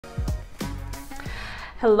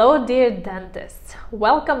Hello dear dentists,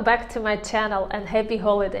 welcome back to my channel and happy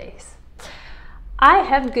holidays. I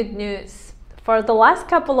have good news. For the last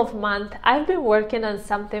couple of months, I've been working on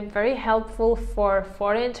something very helpful for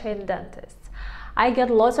foreign trained dentists. I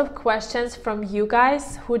get lots of questions from you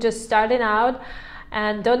guys who just starting out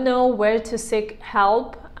and don't know where to seek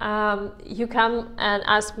help. You come and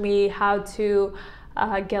ask me how to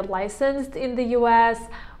get licensed in the US,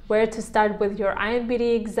 where to start with your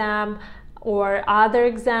INBDE exam, or other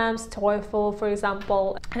exams, TOEFL for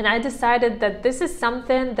example, and I decided that this is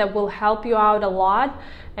something that will help you out a lot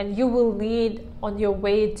and you will need on your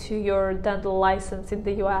way to your dental license in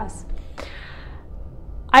the US.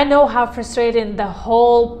 I know how frustrating the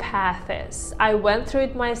whole path is. I went through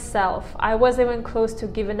it myself. I was even close to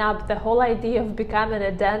giving up the whole idea of becoming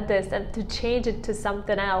a dentist and to change it to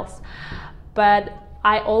something else, but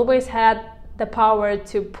I always had the power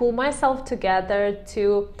to pull myself together,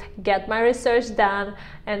 to get my research done,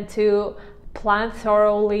 and to plan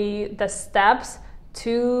thoroughly the steps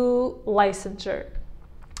to licensure.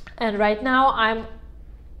 And right now I'm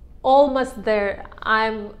almost there.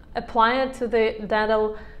 I'm applying to the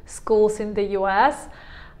dental schools in the US.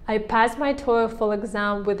 I passed my TOEFL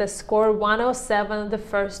exam with a score 107 the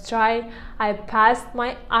first try. I passed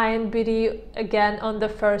my INBDE again on the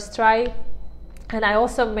first try. And I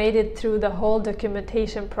also made it through the whole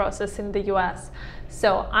documentation process in the US.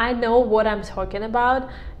 So I know what I'm talking about,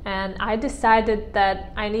 and I decided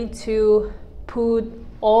that I need to put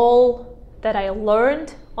all that I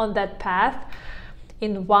learned on that path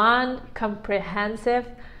in one comprehensive,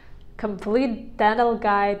 complete dental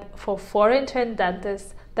guide for foreign trained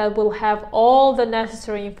dentists that will have all the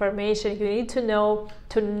necessary information you need to know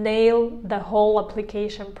to nail the whole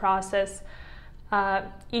application process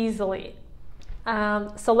easily.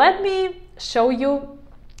 So let me show you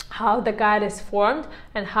how the guide is formed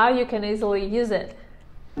and how you can easily use it.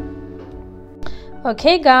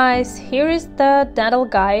 Okay guys, here is the dental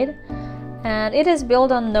guide and it is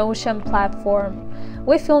built on Notion platform.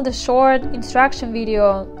 We filmed a short instruction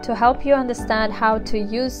video to help you understand how to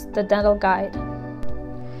use the dental guide.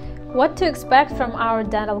 What to expect from our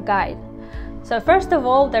dental guide? So first of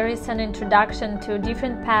all, there is an introduction to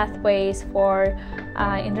different pathways for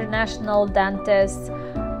international dentists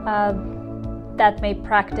that may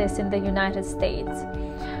practice in the United States.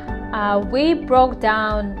 We broke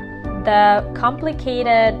down the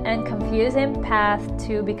complicated and confusing path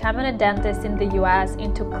to becoming a dentist in the US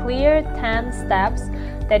into clear 10 steps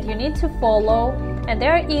that you need to follow, and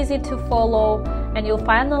they're easy to follow, and you'll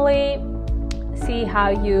finally see how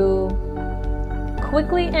you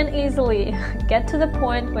quickly and easily get to the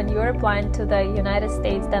point when you're applying to the United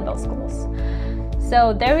States dental schools.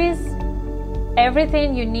 So there is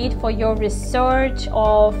everything you need for your research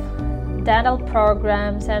of dental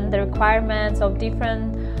programs and the requirements of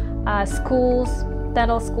different schools,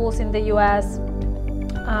 dental schools in the US.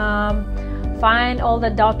 Find all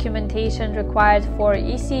the documentation required for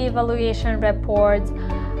EC evaluation reports,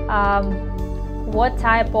 what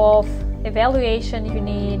type of evaluation you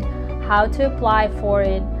need, how to apply for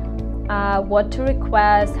it, what to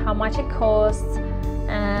request, how much it costs,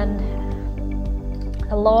 and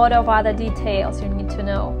a lot of other details you need to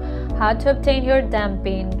know. How to obtain your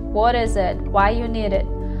damping, what is it, why you need it,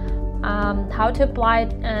 how to apply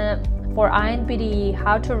it for INBDE,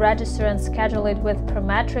 how to register and schedule it with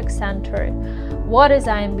Prometric Center, what is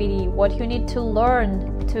INBDE, what you need to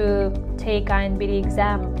learn to take INBDE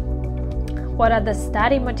exam, what are the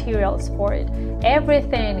study materials for it.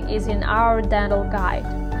 Everything is in our dental guide.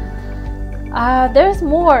 There's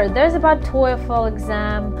more. There's about TOEFL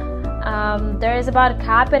exam. There is about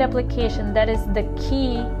CAPIT application. That is the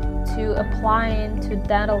key to applying to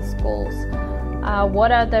dental schools.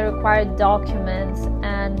 What are the required documents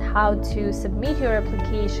and how to submit your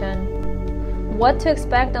application. What to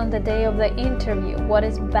expect on the day of the interview. What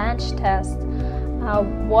is bench test.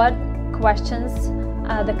 What questions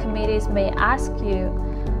the committees may ask you.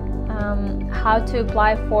 How to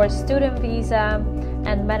apply for student visa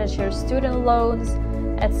and manage your student loans,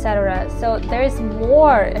 etc. So there is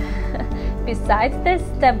more. Besides this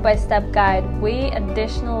step-by-step guide, we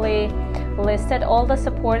additionally listed all the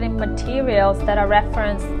supporting materials that are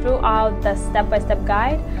referenced throughout the step-by-step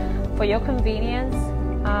guide for your convenience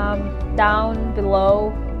down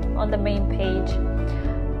below on the main page.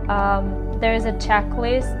 There is a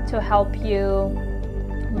checklist to help you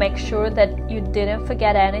make sure that you didn't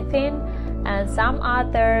forget anything, and some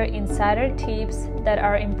other insider tips that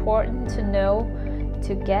are important to know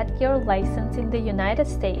to get your license in the United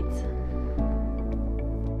States.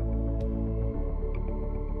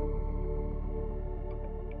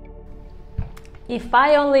 If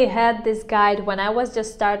I only had this guide when I was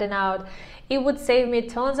just starting out, it would save me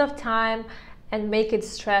tons of time and make it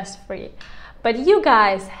stress-free. But you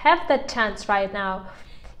guys have that chance right now.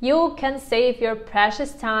 You can save your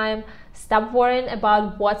precious time, stop worrying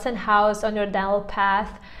about what's and how's on your dental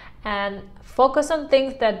path, and focus on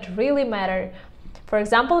things that really matter. For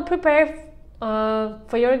example, prepare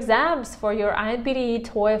for your exams, for your INBDE,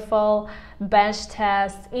 TOEFL, bench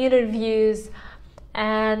tests, interviews,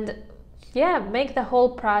 and yeah, make the whole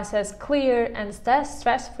process clear and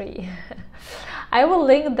stress-free. I will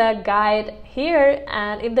link the guide here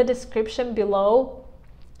and in the description below.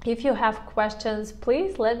 If you have questions,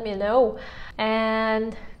 please let me know.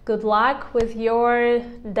 And good luck with your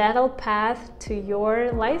dental path to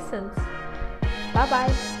your license.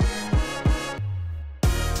 Bye-bye.